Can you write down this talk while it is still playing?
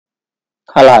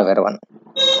Hello everyone.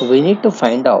 We need to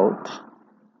find out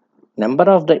number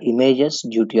of the images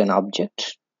due to an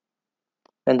object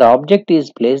when the object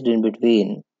is placed in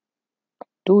between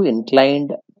two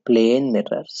inclined plane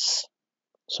mirrors.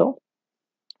 So,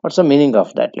 what's the meaning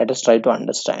of that? Let us try to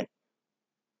understand.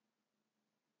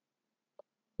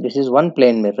 This is one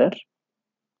plane mirror.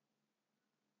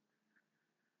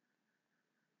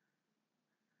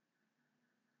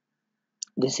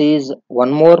 This is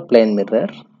one more plane mirror.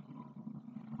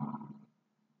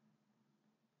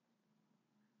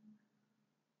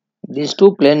 These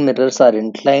two plane mirrors are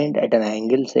inclined at an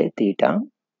angle, say theta,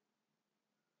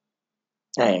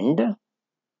 and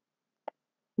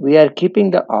we are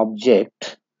keeping the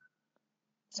object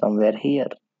somewhere here.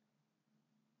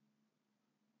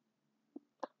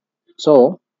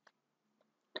 So,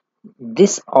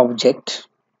 this object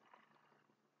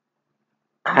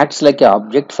acts like an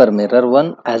object for mirror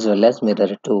 1 as well as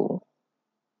mirror 2,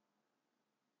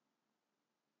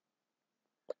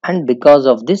 and because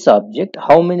of this object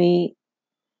how many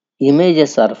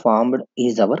images are formed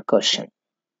is our question.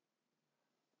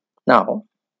 Now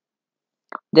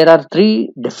there are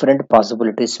three different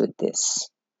possibilities with this.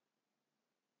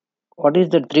 What is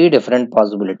the three different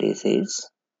possibilities is,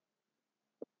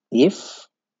 if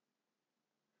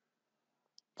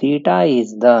theta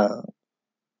is the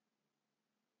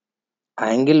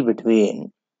angle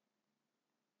between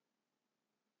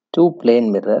two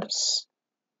plane mirrors,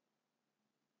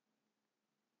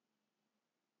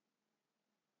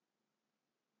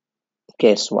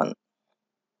 case 1.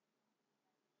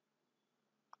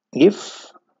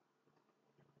 If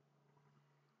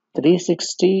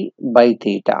 360 by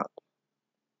theta,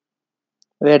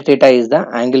 where theta is the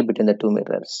angle between the two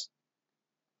mirrors,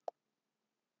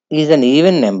 is an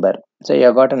even number, so you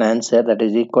have got an answer that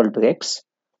is equal to x,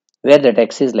 where that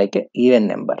x is like an even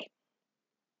number,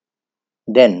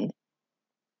 then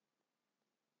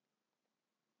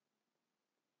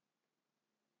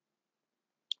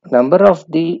number of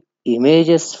the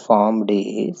images formed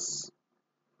is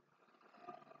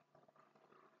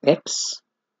x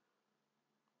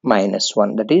minus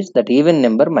 1, that is that even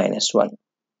number minus 1,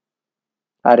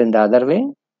 or in the other way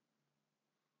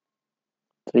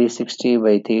 360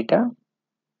 by theta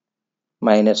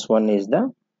minus 1 is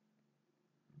the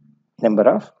number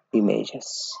of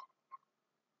images.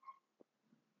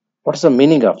 What's the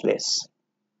meaning of this?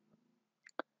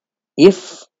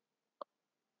 If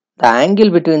the angle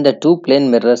between the two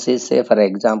plane mirrors is, say for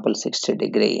example, 60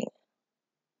 degree,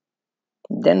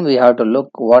 then we have to look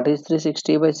what is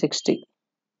 360 by 60,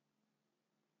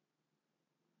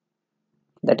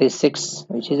 that is 6,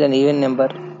 which is an even number.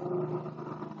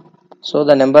 So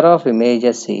the number of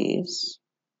images is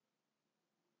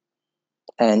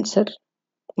answer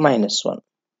minus 1.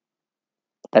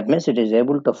 That means it is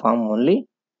able to form only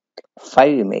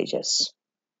 5 images.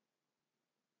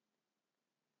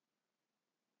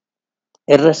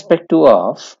 Irrespective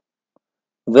of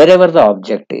wherever the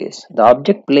object is, the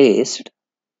object placed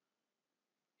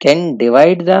can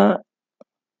divide the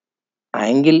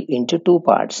angle into two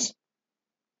parts,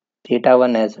 theta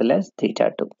 1 as well as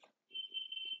theta 2.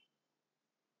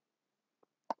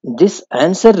 This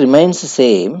answer remains the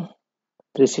same,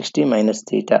 360 minus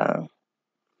theta,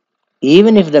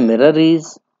 even if the mirror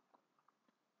is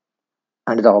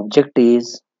and the object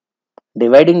is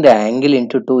dividing the angle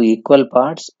into two equal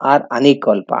parts or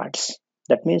unequal parts.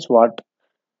 That means what?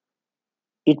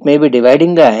 It may be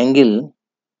dividing the angle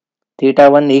theta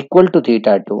 1 equal to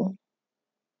theta 2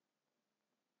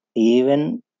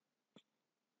 even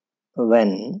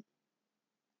when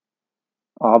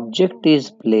object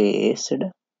is placed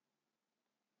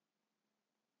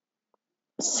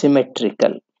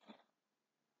symmetrical.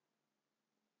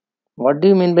 What do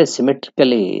you mean by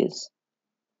symmetrical is,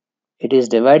 it is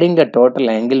dividing the total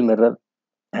angle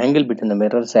between the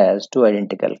mirrors as two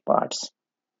identical parts,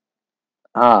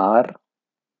 or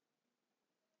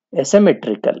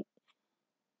asymmetrical.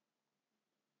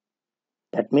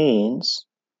 That means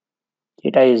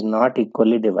theta is not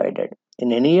equally divided.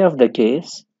 In any of the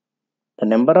case, the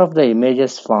number of the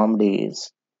images formed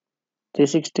is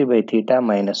 360 by theta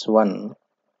minus 1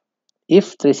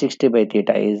 if 360 by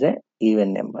theta is a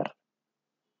even number.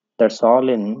 That's all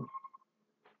in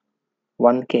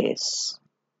one case.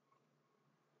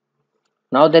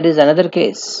 Now there is another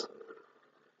case.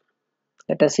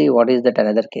 Let us see what is that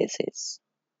another case is.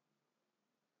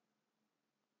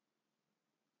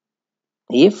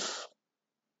 If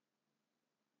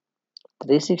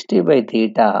 360 by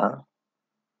theta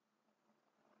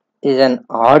is an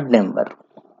odd number,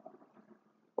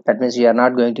 that means we are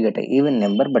not going to get an even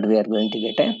number, but we are going to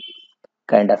get a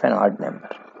kind of an odd number.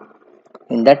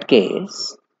 In that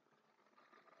case,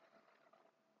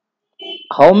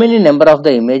 how many number of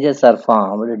the images are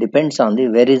formed depends on the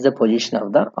where is the position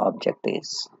of the object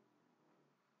is.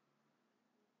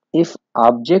 If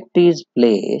object is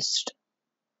placed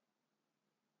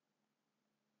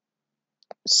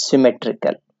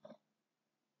symmetrical,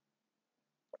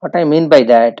 what I mean by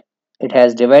that, it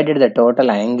has divided the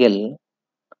total angle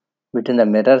between the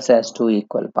mirrors as two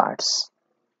equal parts.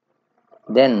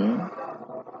 Then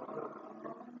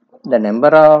the number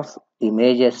of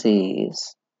images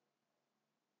is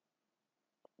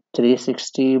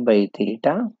 360 by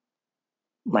theta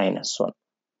minus 1.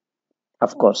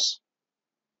 Of course,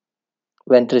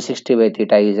 when 360 by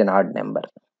theta is an odd number.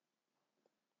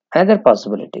 Another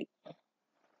possibility,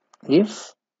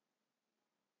 if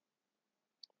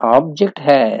object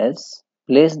has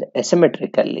placed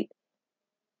asymmetrically,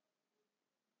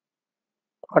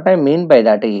 what I mean by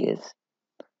that is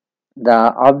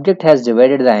the object has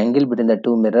divided the angle between the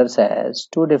two mirrors as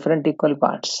two different equal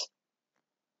parts.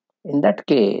 In that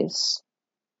case,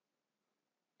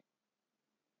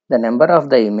 the number of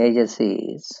the images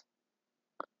is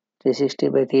 360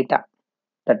 by theta.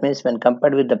 That means when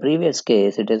compared with the previous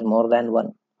case, it is more than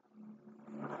 1.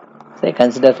 Say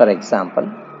consider for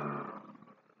example,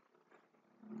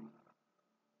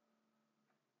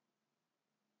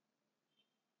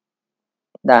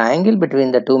 the angle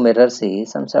between the two mirrors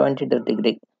is some 72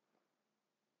 degree.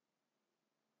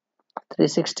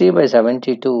 360 by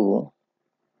 72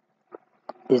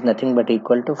 is nothing but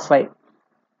equal to 5.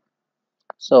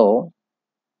 So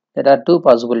there are two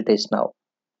possibilities now.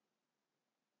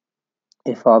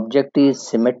 If object is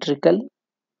symmetrical,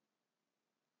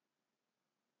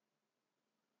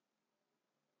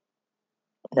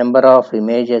 number of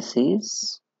images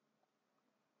is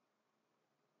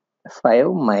 5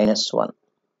 minus 1,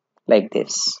 like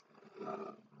this.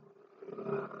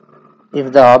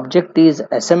 If the object is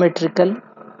asymmetrical,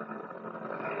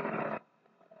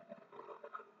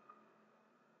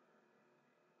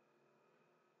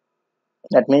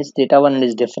 that means theta 1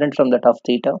 is different from that of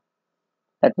theta.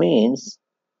 That means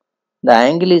the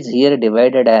angle is here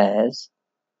divided as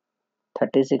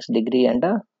 36 degree and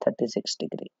 36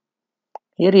 degree.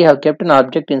 Here you have kept an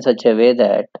object in such a way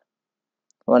that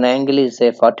one angle is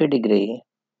say 40 degree,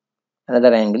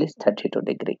 another angle is 32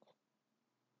 degree.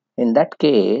 In that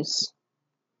case,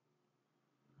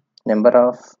 number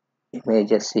of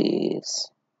images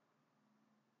is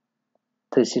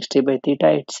 360 by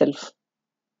theta itself,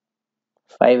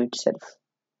 5 itself.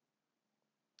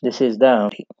 This is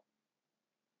the.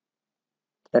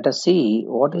 Let us see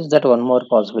what is that one more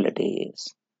possibility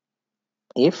is.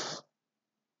 If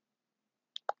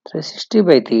 360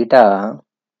 by theta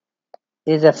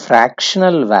is a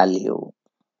fractional value,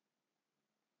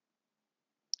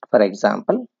 for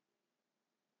example,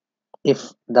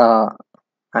 if the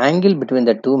angle between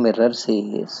the two mirrors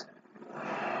is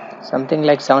something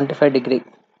like 75 degree,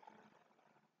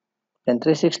 then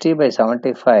 360 by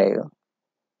 75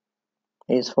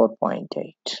 is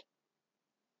 4.8.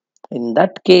 In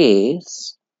that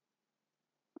case,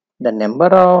 the number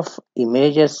of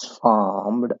images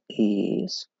formed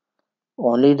is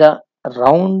only the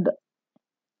round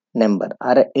number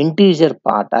or an integer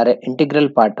part or an integral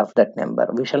part of that number.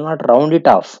 We shall not round it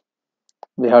off.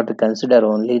 We have to consider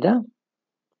only the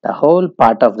whole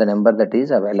part of the number that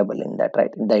is available in that,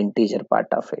 right? The integer part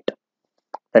of it.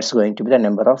 That's going to be the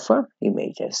number of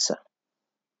images.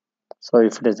 So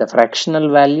if it is a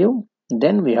fractional value,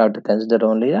 then we have to consider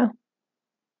only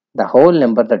the whole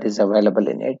number that is available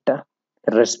in it,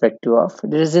 irrespective of.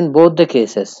 This is in both the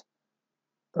cases.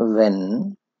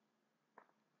 When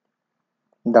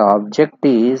the object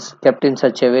is kept in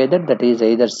such a way that is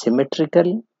either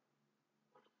symmetrical,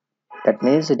 that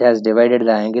means it has divided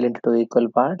the angle into two equal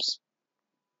parts,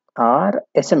 or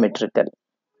asymmetrical.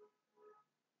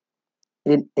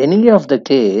 In any of the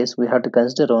case, we have to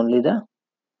consider only the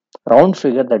round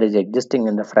figure that is existing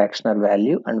in the fractional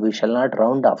value, and we shall not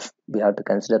round off. We have to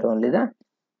consider only the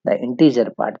integer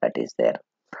part that is there.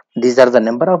 These are the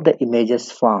number of the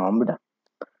images formed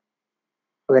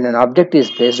when an object is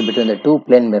placed between the two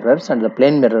plane mirrors and the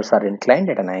plane mirrors are inclined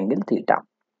at an angle theta.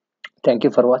 Thank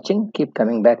you for watching. Keep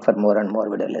coming back for more and more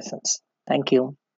video lessons. Thank you.